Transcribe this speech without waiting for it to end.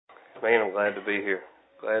Man, I'm glad to be here.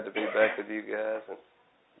 Glad to be back with you guys and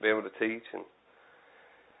be able to teach. And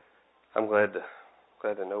I'm glad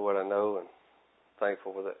to know what I know, and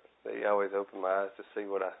thankful that you always open my eyes to see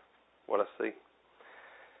what I see.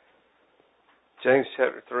 James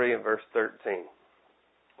chapter 3 and verse 13.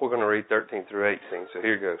 We're going to read 13 through 18. So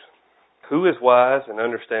here goes. Who is wise and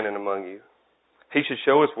understanding among you? He should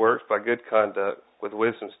show his works by good conduct with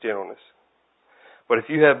wisdom's gentleness. But if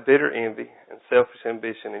you have bitter envy and selfish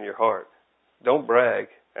ambition in your heart, don't brag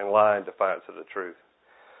and lie in defiance of the truth.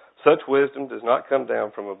 Such wisdom does not come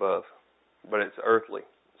down from above, but it's earthly,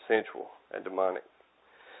 sensual, and demonic.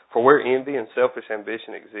 For where envy and selfish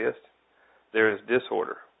ambition exist, there is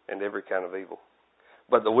disorder and every kind of evil.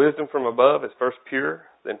 But the wisdom from above is first pure,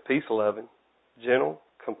 then peace-loving, gentle,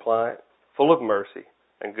 compliant, full of mercy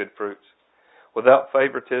and good fruits, without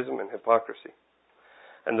favoritism and hypocrisy.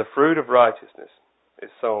 And the fruit of righteousness is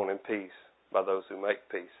sown in peace by those who make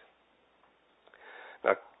peace.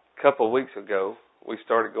 Now, a couple of weeks ago, we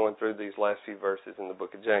started going through these last few verses in the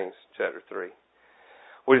book of James, chapter 3.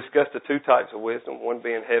 We discussed the two types of wisdom, one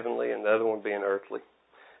being heavenly and the other one being earthly.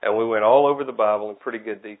 And we went all over the Bible in pretty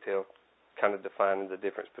good detail, kind of defining the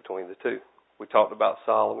difference between the two. We talked about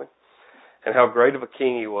Solomon and how great of a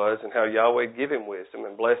king he was and how Yahweh gave him wisdom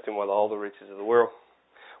and blessed him with all the riches of the world.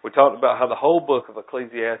 We talked about how the whole book of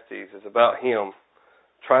Ecclesiastes is about him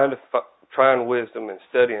trying wisdom and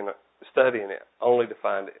studying it only to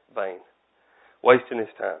find it vain, wasting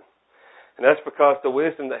his time. And that's because the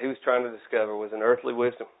wisdom that he was trying to discover was an earthly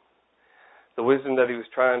wisdom. The wisdom that he was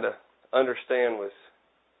trying to understand was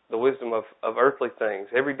the wisdom of earthly things,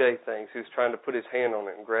 everyday things. He was trying to put his hand on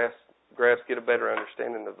it and get a better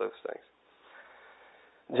understanding of those things.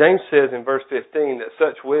 James says in verse 15 that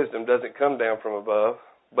such wisdom doesn't come down from above,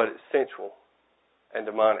 but it's sensual and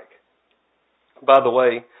demonic. By the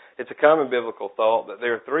way, it's a common biblical thought that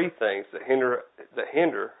there are three things that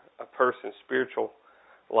hinder a person's spiritual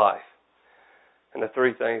life. And the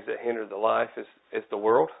three things that hinder the life is the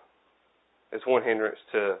world. It's one hindrance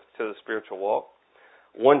to the spiritual walk.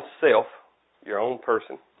 Oneself, your own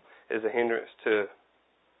person, is a hindrance to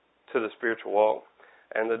the spiritual walk,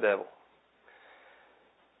 and the devil.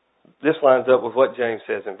 This lines up with what James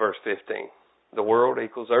says in verse 15. The world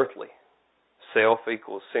equals earthly. Self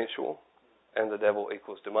equals sensual. And the devil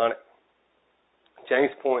equals demonic.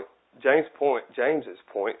 James's point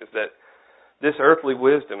is that this earthly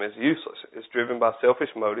wisdom is useless. It's driven by selfish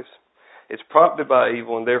motives. It's prompted by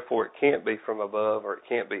evil, and therefore it can't be from above or it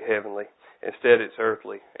can't be heavenly. Instead, it's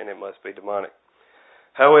earthly, and it must be demonic.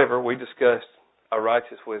 However, we discussed a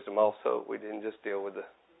righteous wisdom also. We didn't just deal with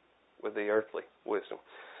the earthly wisdom.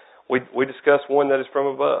 We discussed one that is from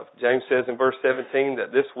above. James says in verse 17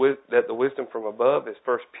 that the wisdom from above is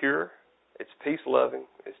first pure, it's peace-loving,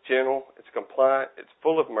 it's gentle, it's compliant, it's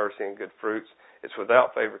full of mercy and good fruits, it's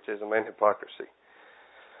without favoritism and hypocrisy.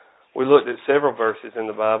 We looked at several verses in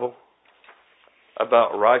the Bible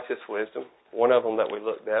about righteous wisdom. One of them that we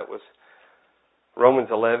looked at was Romans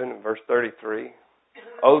 11, verse 33.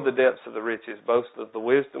 Oh, the depths of the riches, both of the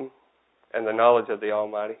wisdom and the knowledge of the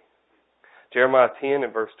Almighty. Jeremiah 10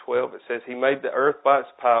 and verse 12, it says, He made the earth by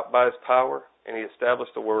His power, and He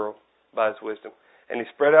established the world by His wisdom. And He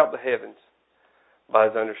spread out the heavens by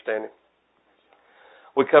His understanding.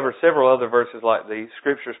 We covered several other verses like these.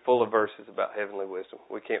 Scripture is full of verses about heavenly wisdom.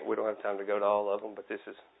 We don't have time to go to all of them, but this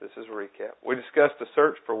is a recap. We discussed the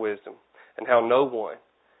search for wisdom and how no one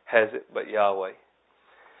has it but Yahweh.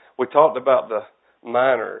 We talked about the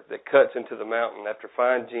miner that cuts into the mountain after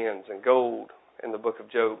fine gems and gold in the book of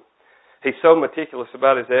Job. He's so meticulous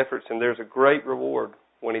about his efforts, and there's a great reward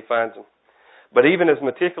when he finds them. But even as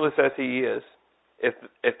meticulous as he is,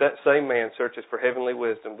 if that same man searches for heavenly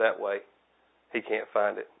wisdom that way, he can't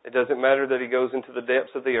find it. It doesn't matter that he goes into the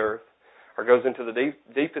depths of the earth or goes into the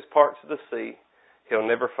deepest parts of the sea, he'll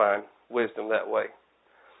never find wisdom that way.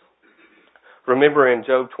 Remember in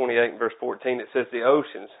Job 28 and verse 14, it says, the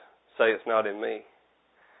oceans say it's not in me.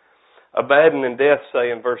 Abaddon and death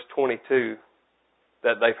say in verse 22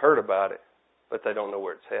 that they've heard about it, but they don't know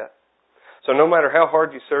where it's at. So no matter how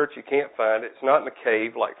hard you search, you can't find it. It's not in a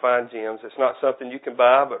cave like fine gems. It's not something you can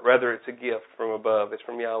buy, but rather it's a gift from above. It's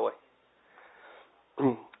from Yahweh.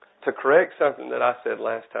 To correct something that I said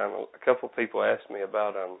last time, a couple of people asked me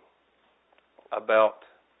about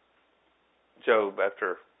Job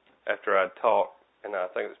after I'd talked, and I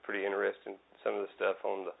think it was pretty interesting, some of the stuff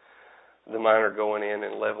on the miner going in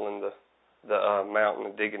and leveling the mountain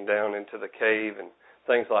and digging down into the cave and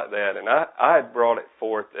things like that. And I had brought it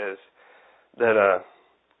forth as that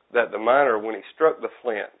the miner, when he struck the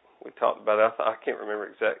flint, we talked about it, I can't remember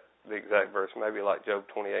the exact verse, maybe like Job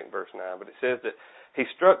 28 verse 9, but it says that he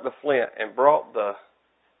struck the flint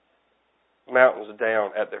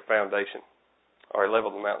down at their foundation, or he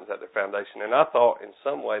leveled the mountains at their foundation. And I thought in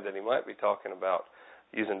some way that he might be talking about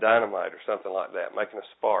using dynamite or something like that, making a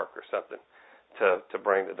spark or something to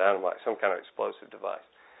bring the dynamite, some kind of explosive device.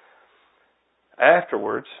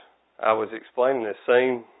 Afterwards, I was explaining this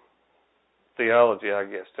same theology, I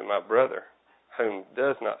guess, to my brother, whom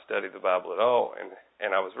does not study the Bible at all,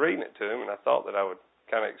 and I was reading it to him, and I thought that I would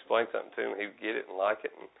kind of explain something to him, he would get it and like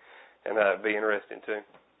it, and it'd be interesting to him.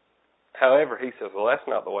 However, he says, well, that's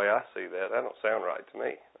not the way I see that. That don't sound right to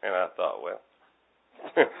me. And I thought, well,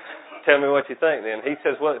 tell me what you think then. He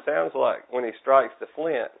says, well, it sounds like when he strikes the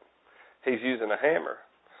flint, he's using a hammer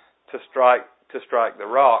to strike the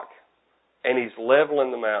rock, and he's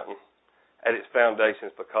leveling the mountain at its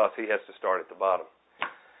foundations because he has to start at the bottom.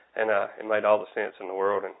 And it made all the sense in the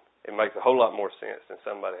world, and it makes a whole lot more sense than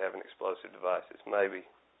somebody having explosive devices, maybe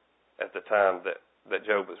at the time that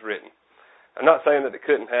Job was written. I'm not saying that it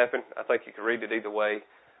couldn't happen. I think you could read it either way,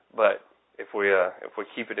 but if we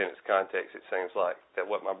keep it in its context, it seems like that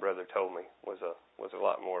what my brother told me was a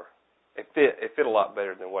lot more. It fit a lot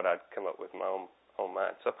better than what I'd come up with in my own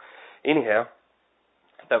mind. So, anyhow,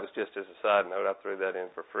 that was just as a side note. I threw that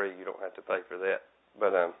in for free. You don't have to pay for that.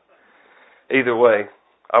 But either way,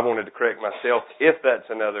 I wanted to correct myself. If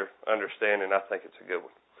that's another understanding, I think it's a good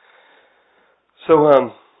one.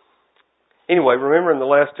 So, anyway, remember in the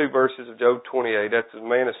last two verses of Job 28, after the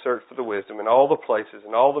man has searched for the wisdom in all the places,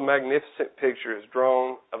 and all the magnificent picture is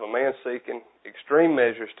drawn of a man seeking extreme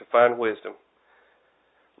measures to find wisdom.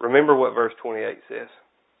 Remember what verse 28 says.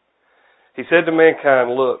 He said to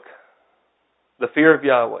mankind, look, the fear of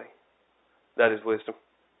Yahweh, that is wisdom,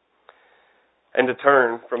 and to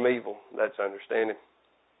turn from evil, that's understanding.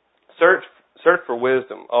 Search for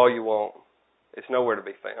wisdom all you want. It's nowhere to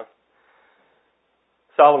be found.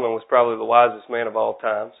 Solomon was probably the wisest man of all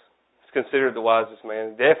times. He's considered the wisest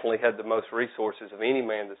man. He definitely had the most resources of any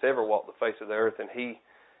man that's ever walked the face of the earth, and he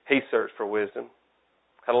searched for wisdom.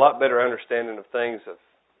 Had a lot better understanding of things of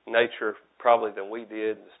nature probably than we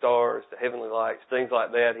did, the stars, the heavenly lights, things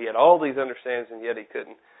like that. He had all these understandings, and yet he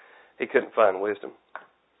couldn't find wisdom.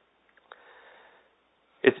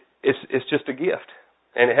 It's just a gift,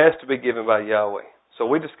 and it has to be given by Yahweh. So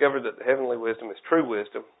we discovered that the heavenly wisdom is true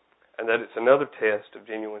wisdom, and that it's another test of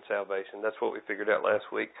genuine salvation. That's what we figured out last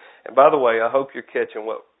week. And by the way, I hope you're catching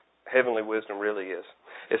what heavenly wisdom really is.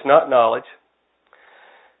 It's not knowledge.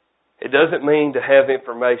 It doesn't mean to have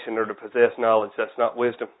information or to possess knowledge. That's not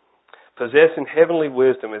wisdom. Possessing heavenly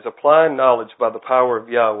wisdom is applying knowledge by the power of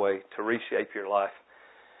Yahweh to reshape your life,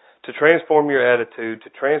 to transform your attitude, to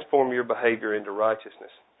transform your behavior into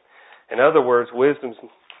righteousness. In other words, wisdom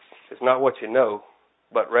is not what you know,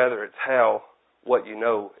 but rather it's how what you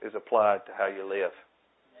know is applied to how you live.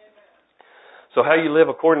 So how you live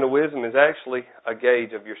according to wisdom is actually a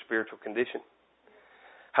gauge of your spiritual condition.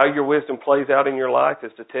 How your wisdom plays out in your life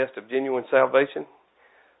is the test of genuine salvation.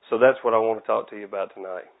 So that's what I want to talk to you about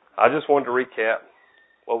tonight. I just wanted to recap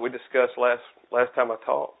what we discussed last time I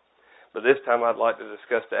taught. But this time I'd like to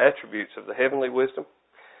discuss the attributes of the heavenly wisdom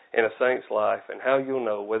in a saint's life and how you'll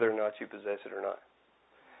know whether or not you possess it or not.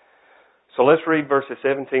 So let's read verses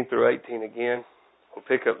 17 through 18 again. We'll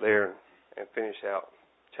pick up there and finish out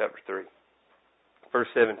chapter 3. Verse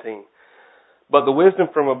 17. But the wisdom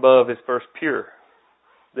from above is first pure,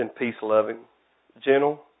 then peace-loving,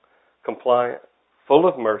 gentle, compliant, full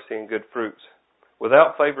of mercy and good fruits,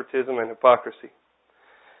 without favoritism and hypocrisy.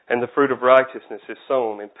 And the fruit of righteousness is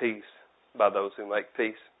sown in peace by those who make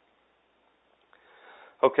peace.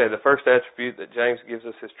 Okay, the first attribute that James gives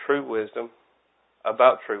us is true wisdom,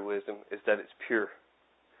 about true wisdom, is that it's pure.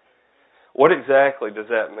 What exactly does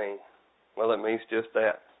that mean? Well, it means just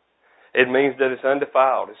that. It means that it's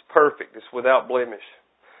undefiled, it's perfect, it's without blemish.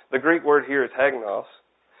 The Greek word here is hagnos,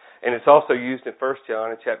 and it's also used in 1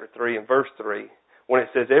 John in chapter 3 and verse 3, when it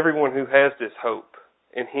says, everyone who has this hope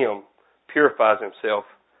in him purifies himself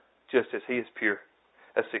just as he is pure.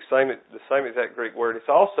 That's the same exact Greek word. It's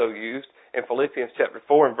also used in Philippians chapter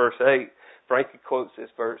 4 and verse 8. Frankie quotes this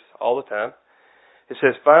verse all the time. It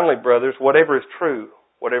says, finally, brothers, whatever is true,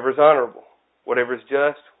 whatever is honorable, whatever is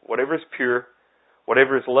just, whatever is pure,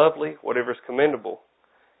 whatever is lovely, whatever is commendable,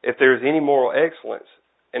 if there is any moral excellence,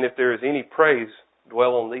 and if there is any praise,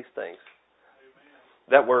 dwell on these things. Amen.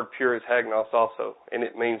 That word pure is hagnos also, and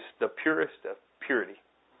it means the purest of purity.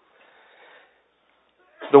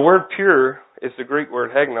 The word pure is the Greek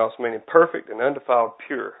word hagnos, meaning perfect and undefiled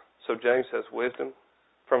pure. So James says wisdom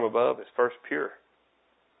from above is first pure.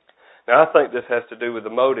 Now I think this has to do with the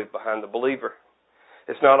motive behind the believer.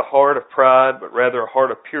 It's not a heart of pride, but rather a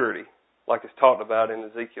heart of purity, like it's talked about in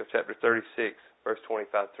Ezekiel chapter 36, verse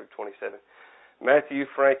 25 through 27. Matthew,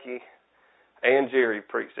 Frankie, and Jerry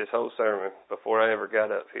preached this whole sermon before I ever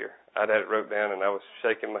got up here. I'd had it wrote down, and I was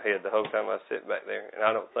shaking my head the whole time I sit back there. And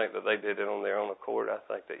I don't think that they did it on their own accord. I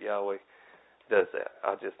think that Yahweh does that.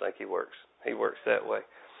 I just think He works. He works that way.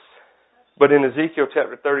 But in Ezekiel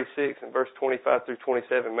chapter 36 and verse 25 through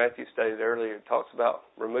 27, Matthew stated earlier, it talks about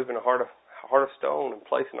removing a heart of stone and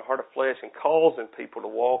placing a heart of flesh and causing people to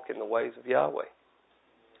walk in the ways of Yahweh.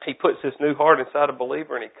 He puts this new heart inside a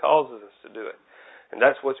believer, and He causes us to do it. And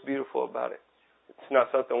that's what's beautiful about it. It's not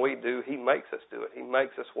something we do. He makes us do it. He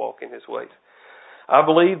makes us walk in His ways. I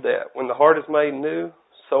believe that when the heart is made new,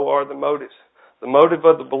 so are the motives. The motive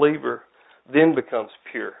of the believer then becomes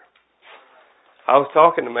pure. I was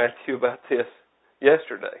talking to Matthew about this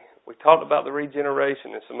yesterday. We talked about the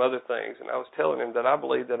regeneration and some other things, and I was telling him that I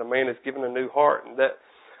believe that a man is given a new heart, and that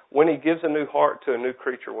when he gives a new heart to a new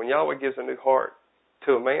creature, when Yahweh gives a new heart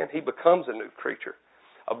to a man, he becomes a new creature,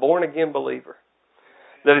 a born-again believer.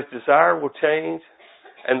 That his desire will change,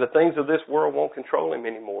 and the things of this world won't control him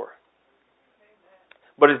anymore.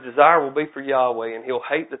 But his desire will be for Yahweh, and he'll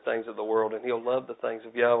hate the things of the world, and he'll love the things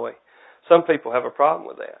of Yahweh. Some people have a problem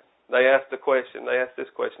with that. They ask this question.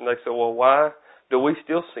 They say, well, why do we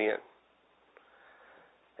still sin?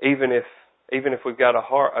 Even if we've got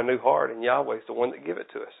a new heart, and Yahweh's the one that give it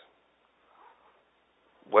to us.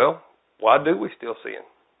 Well, why do we still sin?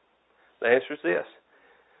 The answer is this.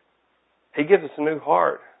 He gives us a new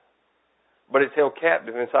heart, but it's held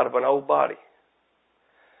captive inside of an old body.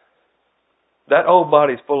 That old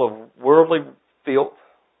body is full of worldly filth,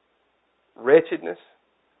 wretchedness,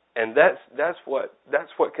 and that's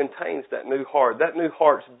what contains that new heart. That new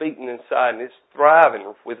heart's beating inside, and it's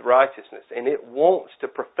thriving with righteousness, and it wants to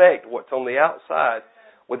perfect what's on the outside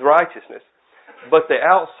with righteousness. But the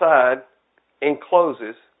outside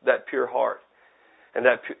encloses that pure heart, and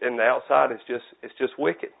the outside is just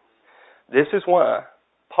wicked. This is why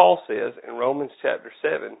Paul says in Romans chapter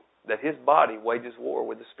 7 that his body wages war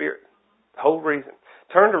with the Spirit. The whole reason.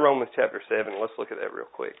 Turn to Romans chapter 7. Let's look at that real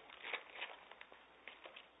quick.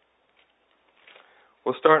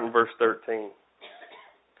 We'll start in verse 13.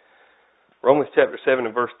 Romans chapter 7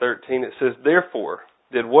 and verse 13, it says, therefore,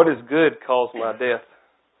 did what is good cause my death?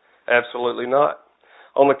 Absolutely not.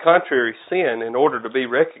 On the contrary, sin, in order to be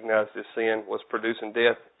recognized as sin, was producing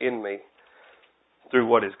death in me through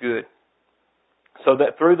what is good. So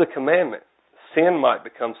that through the commandment, sin might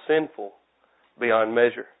become sinful beyond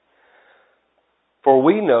measure. For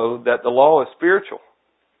we know that the law is spiritual,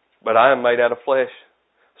 but I am made out of flesh,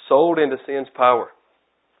 sold into sin's power.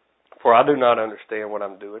 For I do not understand what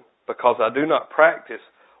I'm doing, because I do not practice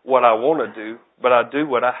what I want to do, but I do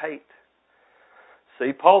what I hate.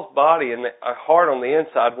 See, Paul's body and heart on the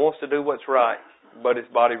inside wants to do what's right, but his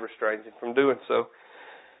body restrains him from doing so.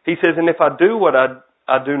 He says, and if I do what I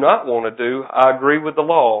do not want to do, I agree with the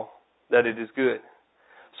law that it is good.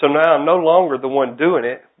 So now I'm no longer the one doing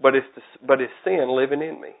it, but it's sin living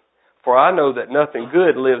in me. For I know that nothing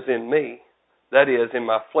good lives in me, that is, in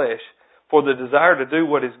my flesh. For the desire to do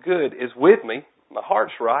what is good is with me. My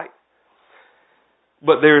heart's right.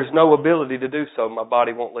 But there is no ability to do so. My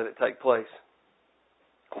body won't let it take place.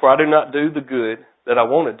 For I do not do the good that I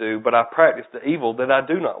want to do, but I practice the evil that I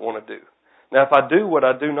do not want to do. Now, if I do what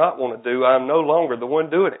I do not want to do, I am no longer the one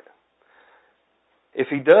doing it. If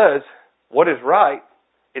he does what is right,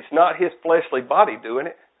 it's not his fleshly body doing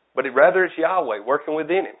it, but rather it's Yahweh working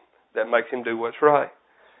within him that makes him do what's right.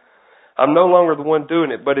 I'm no longer the one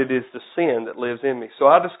doing it, but it is the sin that lives in me. So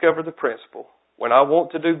I discover the principle. When I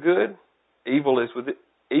want to do good, evil is with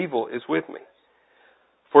me.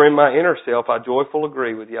 For in my inner self I joyfully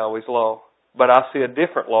agree with Yahweh's law. But I see a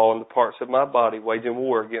different law in the parts of my body waging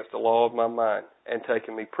war against the law of my mind and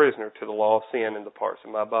taking me prisoner to the law of sin in the parts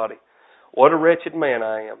of my body. What a wretched man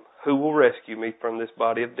I am. Who will rescue me from this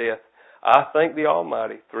body of death? I thank the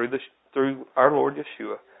Almighty through our Lord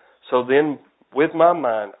Yeshua. So then, with my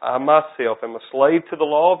mind, I myself am a slave to the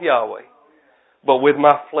law of Yahweh, but with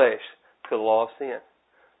my flesh to the law of sin.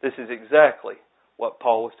 This is exactly what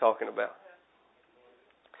Paul was talking about.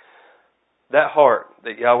 That heart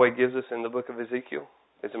that Yahweh gives us in the book of Ezekiel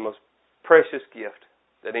is the most precious gift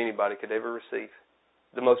that anybody could ever receive.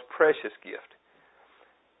 The most precious gift.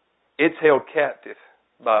 It's held captive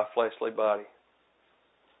by a fleshly body.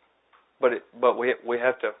 But we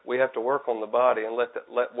have to work on the body and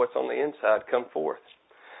let what's on the inside come forth.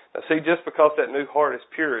 Now see, just because that new heart is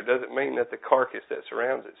pure, it doesn't mean that the carcass that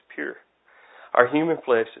surrounds it is pure. Our human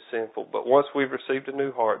flesh is sinful, but once we've received a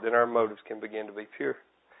new heart, then our motives can begin to be pure.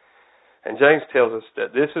 And James tells us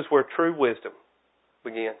that this is where true wisdom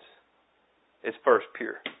begins. It's first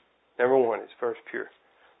pure. Number one, it's first pure.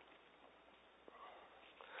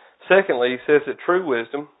 Secondly, he says that true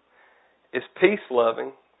wisdom is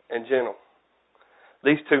peace-loving and gentle.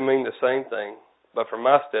 These two mean the same thing, but from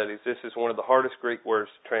my studies, this is one of the hardest Greek words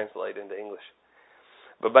to translate into English.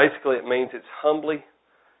 But basically it means it's humbly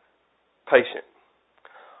patient,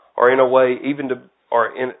 or in a way,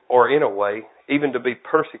 even to be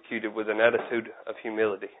persecuted with an attitude of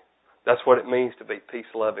humility. That's what it means to be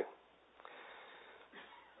peace-loving.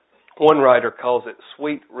 One writer calls it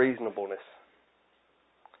sweet reasonableness,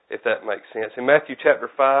 if that makes sense. In Matthew chapter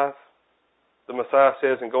 5, the Messiah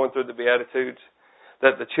says, in going through the Beatitudes,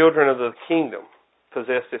 that the children of the kingdom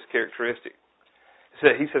possess this characteristic.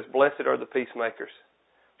 He says, blessed are the peacemakers,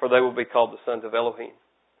 for they will be called the sons of Elohim.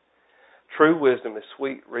 True wisdom is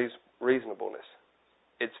sweet reasonableness.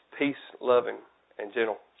 It's peace-loving and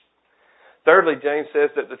gentle. Thirdly, James says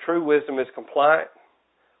that the true wisdom is compliant,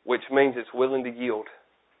 which means it's willing to yield,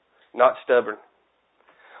 not stubborn.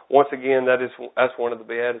 Once again, that's one of the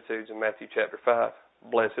Beatitudes in Matthew chapter 5.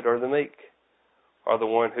 Blessed are the meek, are the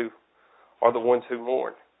ones who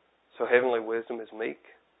mourn. So heavenly wisdom is meek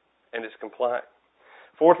and is compliant.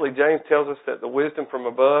 Fourthly, James tells us that the wisdom from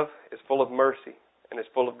above is full of mercy and is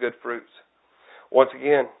full of good fruits. Once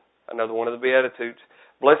again, another one of the Beatitudes.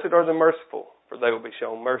 Blessed are the merciful, for they will be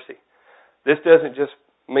shown mercy. This doesn't just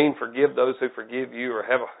mean forgive those who forgive you,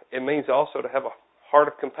 it means also to have a heart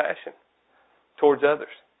of compassion towards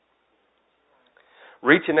others.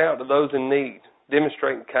 Reaching out to those in need,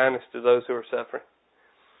 demonstrating kindness to those who are suffering.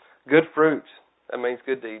 Good fruits, that means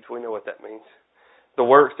good deeds. We know what that means. The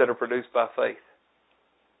works that are produced by faith.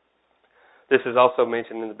 This is also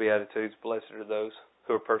mentioned in the Beatitudes. Blessed are those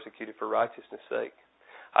who are persecuted for righteousness' sake.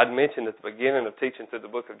 I'd mentioned at the beginning of teaching through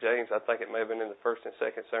the book of James, I think it may have been in the first and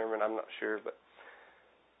second sermon, I'm not sure, but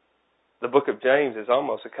the book of James is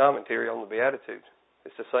almost a commentary on the Beatitudes.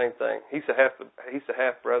 It's the same thing. He's the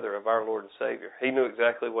half brother of our Lord and Savior. He knew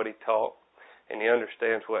exactly what he taught, and he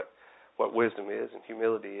understands what wisdom is and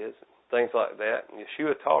humility is, and things like that. And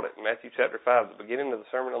Yeshua taught it in Matthew chapter 5, the beginning of the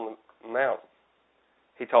Sermon on the Mount.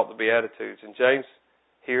 He taught the Beatitudes. And James,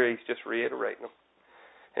 here he's just reiterating them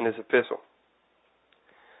in his epistle.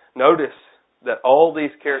 Notice that all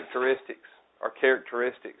these characteristics are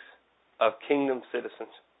characteristics of kingdom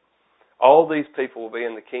citizens. All these people will be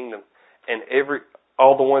in the kingdom, and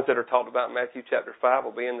all the ones that are talked about in Matthew chapter 5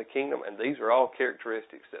 will be in the kingdom, and these are all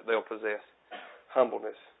characteristics that they'll possess.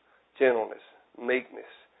 Humbleness, gentleness,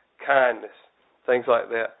 meekness, kindness, things like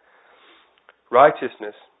that.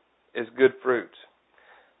 Righteousness is good fruits.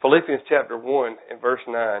 Philippians chapter 1 and verse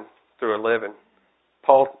 9 through 11,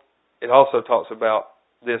 it also talks about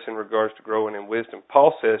this in regards to growing in wisdom.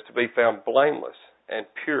 Paul says to be found blameless and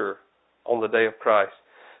pure on the day of Christ,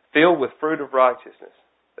 filled with fruit of righteousness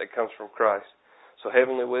that comes from Christ. So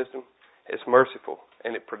heavenly wisdom is merciful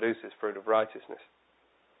and it produces fruit of righteousness.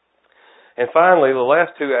 And finally, the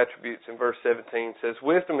last two attributes in verse 17 says,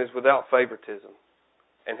 wisdom is without favoritism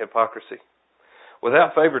and hypocrisy.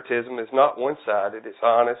 Without favoritism is not one-sided. It's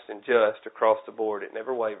honest and just across the board. It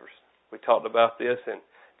never wavers. We talked about this in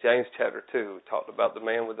James chapter 2. We talked about the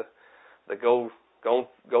man with the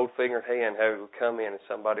gold-fingered hand, how he would come in and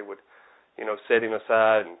somebody would, set him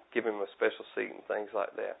aside and give him a special seat and things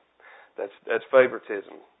like that. That's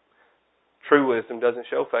favoritism. True wisdom doesn't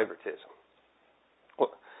show favoritism.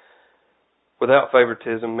 Without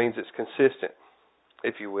favoritism means it's consistent,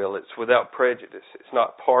 if you will. It's without prejudice. It's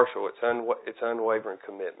not partial. It's unwavering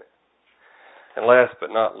commitment. And last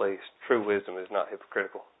but not least, true wisdom is not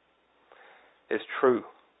hypocritical. It's true.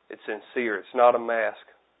 It's sincere. It's not a mask.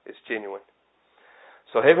 It's genuine.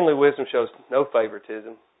 So heavenly wisdom shows no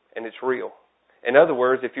favoritism, and it's real. In other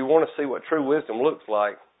words, if you want to see what true wisdom looks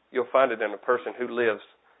like, you'll find it in a person who lives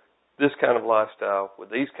this kind of lifestyle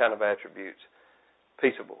with these kind of attributes: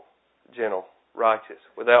 peaceable, gentle, righteous,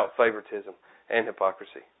 without favoritism and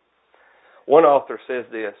hypocrisy. One author says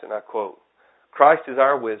this, and I quote, Christ is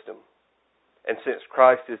our wisdom, and since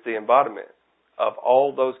Christ is the embodiment of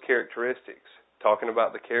all those characteristics, talking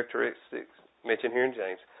about the characteristics mentioned here in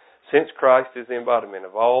James, since Christ is the embodiment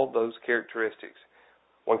of all those characteristics,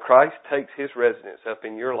 when Christ takes his residence up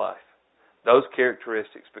in your life, those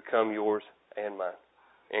characteristics become yours and mine.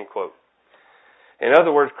 End quote. In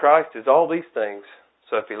other words, Christ is all these things,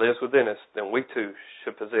 so if he lives within us, then we too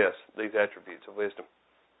should possess these attributes of wisdom.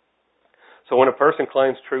 So when a person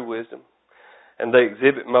claims true wisdom, and they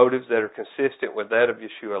exhibit motives that are consistent with that of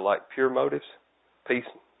Yeshua, like pure motives, peace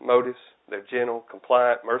motives, they're gentle,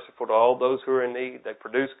 compliant, merciful to all those who are in need, they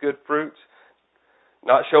produce good fruits,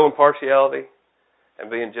 not showing partiality, and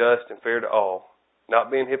being just and fair to all, not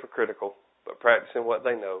being hypocritical, but practicing what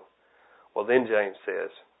they know, well then James says,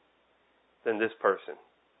 then this person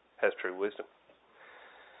has true wisdom.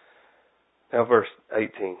 Now verse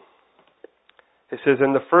 18. It says,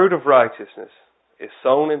 and the fruit of righteousness is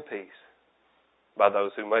sown in peace by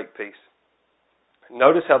those who make peace.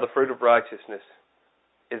 Notice how the fruit of righteousness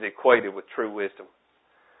is equated with true wisdom.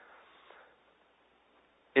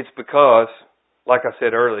 It's because, like I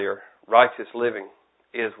said earlier, righteous living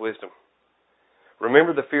is wisdom.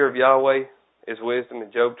 Remember, the fear of Yahweh is wisdom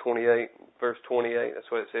in Job 28, verse 28.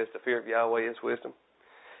 That's what it says. The fear of Yahweh is wisdom.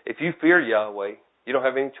 If you fear Yahweh, you don't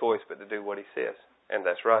have any choice but to do what He says, and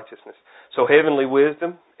that's righteousness. So heavenly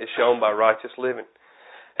wisdom is shown by righteous living.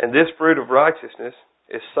 And this fruit of righteousness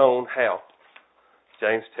is sown how?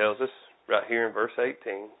 James tells us right here in verse 18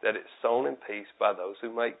 that it's sown in peace by those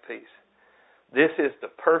who make peace. This is the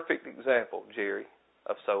perfect example, Jerry,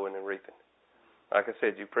 of sowing and reaping. Like I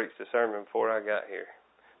said, you preached a sermon before I got here.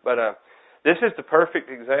 But this is the perfect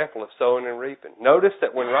example of sowing and reaping. Notice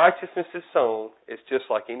that when righteousness is sown, it's just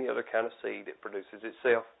like any other kind of seed. It produces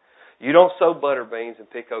itself. You don't sow butter beans and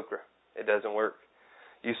pick okra. It doesn't work.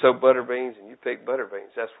 You sow butter beans and you pick butter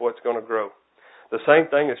beans. That's what's going to grow. The same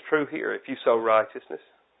thing is true here. If you sow righteousness,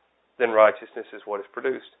 then righteousness is what is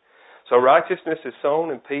produced. So righteousness is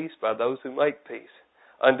sown in peace by those who make peace.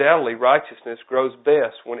 Undoubtedly, righteousness grows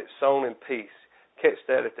best when it's sown in peace. Catch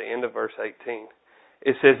that at the end of verse 18.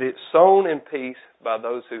 It says it's sown in peace by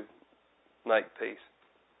those who make peace.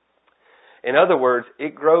 In other words,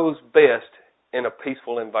 it grows best in a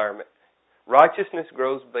peaceful environment. Righteousness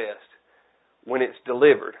grows best when it's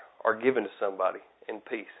delivered or given to somebody in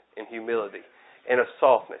peace, in humility, in a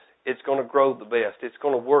softness. It's going to grow the best. It's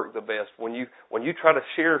going to work the best. When you try to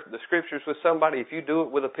share the Scriptures with somebody, if you do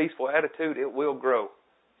it with a peaceful attitude, it will grow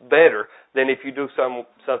better than if you do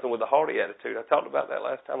something with a haughty attitude. I talked about that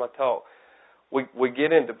last time I talked. We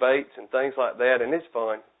get in debates and things like that, and it's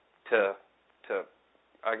fun to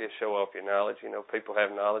I guess show off your knowledge. You know, people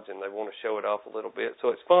have knowledge and they want to show it off a little bit. So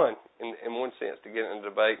it's fun in one sense to get in a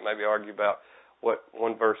debate, maybe argue about what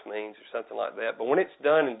one verse means or something like that. But when it's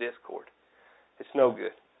done in discord, it's no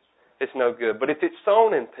good. It's no good. But if it's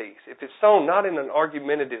sown in peace, if it's sown not in an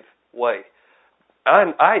argumentative way,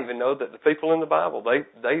 I even know that the people in the Bible,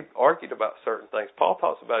 they argued about certain things. Paul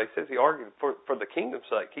talks about it. He says he argued for the kingdom's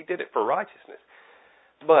sake. He did it for righteousness.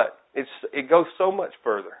 But it goes so much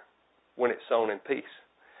further when it's sown in peace.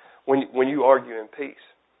 When you argue in peace.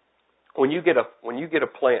 When you get a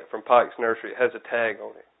plant from Pike's Nursery, it has a tag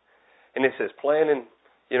on it. And it says planting,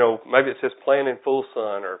 maybe it says plant in full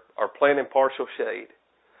sun or plant in partial shade.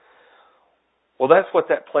 Well, that's what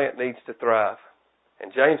that plant needs to thrive.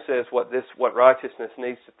 And James says what righteousness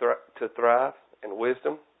needs to thrive and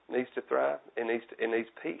wisdom needs to thrive. It needs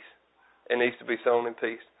peace. It needs to be sown in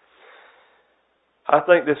peace. I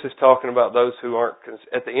think this is talking about those who aren't,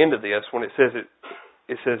 at the end of this, when it says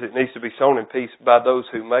it needs to be sown in peace by those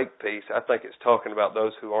who make peace, I think it's talking about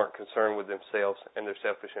those who aren't concerned with themselves and their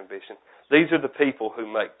selfish ambition. These are the people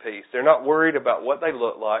who make peace. They're not worried about what they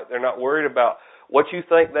look like. They're not worried about what you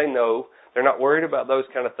think they know. They're not worried about those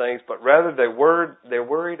kind of things, but rather they're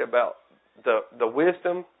worried about the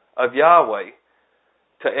wisdom of Yahweh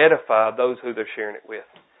to edify those who they're sharing it with.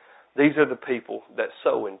 These are the people that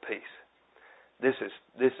sow in peace. This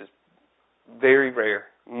is very rare.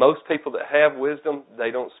 Most people that have wisdom, they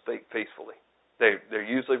don't speak peacefully. They're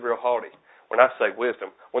usually real haughty. When I say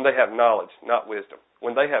wisdom, when they have knowledge, not wisdom.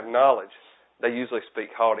 When they have knowledge, they usually speak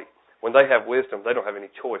haughty. When they have wisdom, they don't have any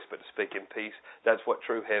choice but to speak in peace. That's what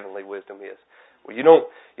true heavenly wisdom is. Well, you don't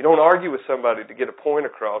argue with somebody to get a point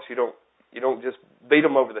across. You don't just beat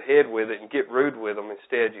them over the head with it and get rude with them.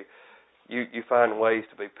 Instead, you find ways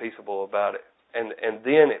to be peaceable about it, and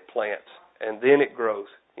then it plants, and then it grows.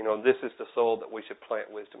 This is the soil that we should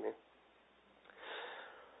plant wisdom in.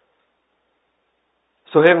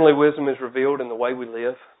 So heavenly wisdom is revealed in the way we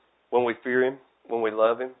live, when we fear Him, when we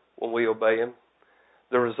love Him, when we obey Him.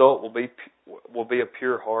 The result will be a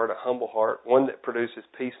pure heart, a humble heart, one that produces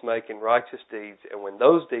peacemaking, righteous deeds. And when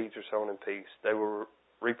those deeds are sown in peace, they will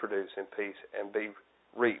reproduce in peace and be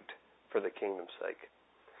reaped for the kingdom's sake.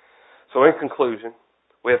 So in conclusion,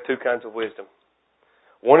 we have two kinds of wisdom.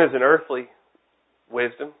 One is an earthly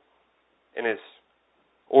wisdom, and its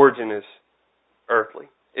origin is earthly.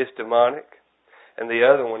 It's demonic. And the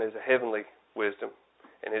other one is a heavenly wisdom,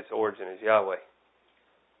 and its origin is Yahweh.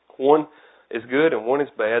 One is good and one is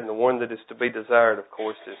bad, and the one that is to be desired, of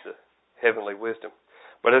course, is the heavenly wisdom.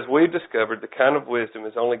 But as we've discovered, the kind of wisdom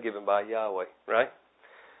is only given by Yahweh, right?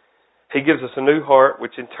 He gives us a new heart,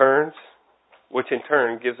 which in turn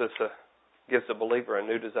gives the believer a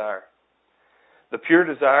new desire. The pure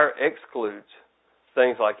desire excludes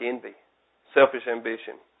things like envy, selfish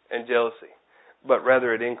ambition, and jealousy, but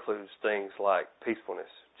rather it includes things like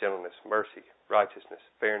peacefulness, gentleness, mercy, righteousness,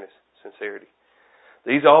 fairness, sincerity.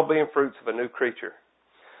 These all being fruits of a new creature,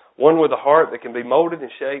 one with a heart that can be molded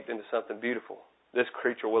and shaped into something beautiful. This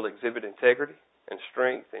creature will exhibit integrity and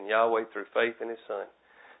strength in Yahweh through faith in His Son.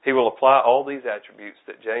 He will apply all these attributes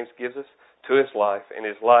that James gives us to his life, and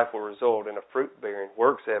his life will result in a fruit-bearing,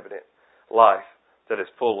 works-evident life that is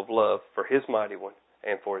full of love for His mighty one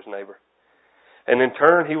and for his neighbor. And in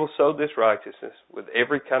turn, He will sow this righteousness with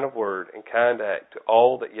every kind of word and kind act to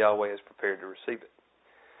all that Yahweh has prepared to receive it.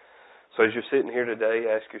 So as you're sitting here today,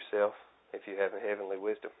 ask yourself if you have a heavenly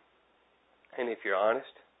wisdom. And if you're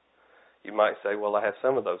honest, you might say, well, I have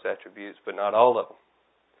some of those attributes, but not all of them.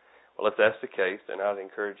 Well, if that's the case, then I'd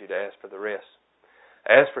encourage you to ask for the rest.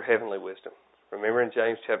 Ask for heavenly wisdom. Remember in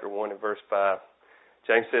James chapter 1 and verse 5,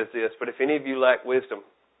 James says this, but if any of you lack wisdom,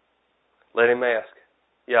 let him ask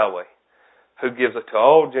Yahweh, who gives it to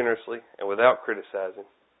all generously and without criticizing,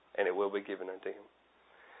 and it will be given unto him.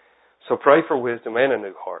 So pray for wisdom and a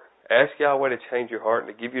new heart. Ask Yahweh to change your heart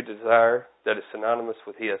and to give you a desire that is synonymous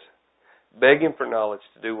with His. Beg Him for knowledge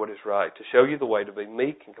to do what is right, to show you the way to be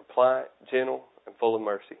meek and compliant, gentle, and full of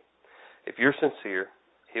mercy. If you're sincere,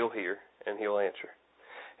 He'll hear and He'll answer.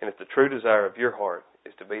 And if the true desire of your heart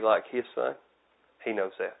is to be like His Son, He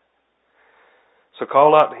knows that. So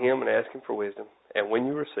call out to Him and ask Him for wisdom, and when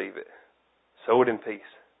you receive it, sow it in peace,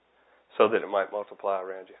 so that it might multiply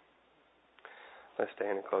around you. Let's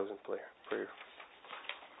stand and close in prayer.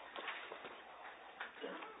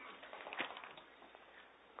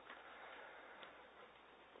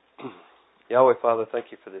 Yahweh, Father,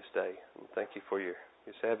 thank You for this day, and thank You for your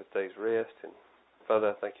Sabbath day's rest, and Father,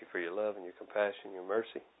 I thank You for Your love and Your compassion, Your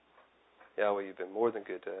mercy. Yahweh, You've been more than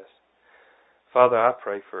good to us. Father, I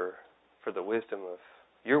pray for the wisdom of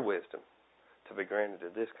Your wisdom to be granted to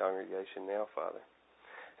this congregation now, Father.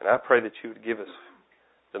 And I pray that You would give us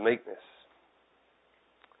the meekness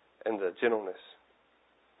and the gentleness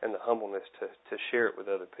and the humbleness to share it with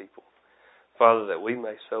other people. Father, that we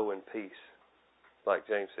may sow in peace, like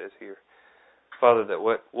James says here. Father, that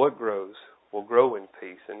what grows will grow in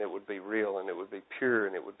peace, and it would be real, and it would be pure,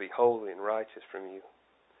 and it would be holy and righteous from You.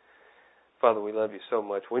 Father, we love You so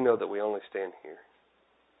much. We know that we only stand here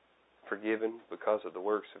forgiven because of the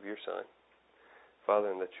works of Your Son. Father,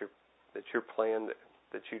 and that your plan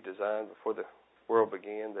that You designed before the world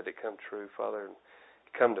began, that it come true, Father, and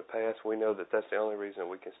come to pass. We know that that's the only reason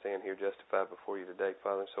we can stand here justified before You today,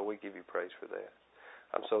 Father, and so we give You praise for that.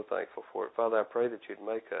 I'm so thankful for it. Father, I pray that You'd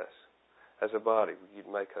make us, as a body,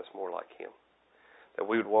 You'd make us more like Him, that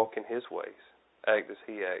we would walk in His ways, act as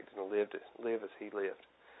He acted, and live as He lived.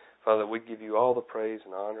 Father, we give You all the praise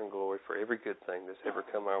and honor and glory for every good thing that's ever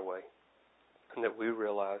come our way, and that we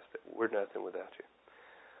realize that we're nothing without You.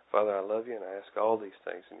 Father, I love You, and I ask all these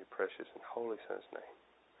things in Your precious and holy Son's name.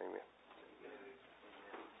 Amen.